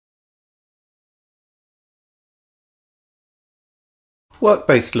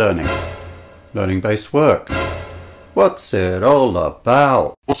Work-based learning. Learning-based work. What's it all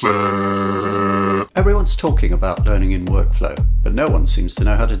about? Everyone's talking about learning in workflow, but no one seems to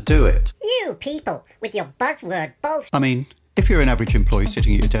know how to do it. You people, with your buzzword bullshit. I mean, if you're an average employee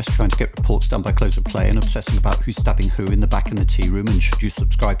sitting at your desk trying to get reports done by close of play and obsessing about who's stabbing who in the back in the tea room and should you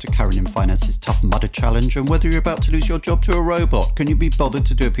subscribe to Karen in Finance's Tough Mudder Challenge and whether you're about to lose your job to a robot, can you be bothered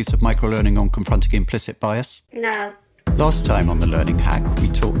to do a piece of microlearning on confronting implicit bias? No. Last time on The Learning Hack, we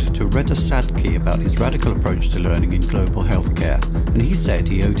talked to Reda Sadki about his radical approach to learning in global healthcare, and he said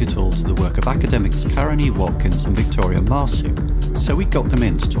he owed it all to the work of academics Karen E. Watkins and Victoria Marsick. So we got them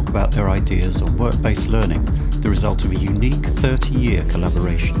in to talk about their ideas on work-based learning, the result of a unique 30-year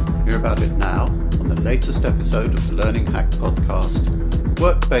collaboration. Hear about it now on the latest episode of the Learning Hack podcast,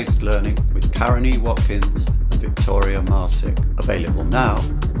 Work-Based Learning with Karen E. Watkins and Victoria Marsick. Available now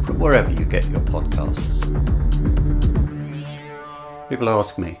from wherever you get your podcasts. People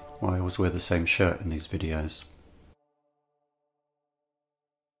ask me why I always wear the same shirt in these videos.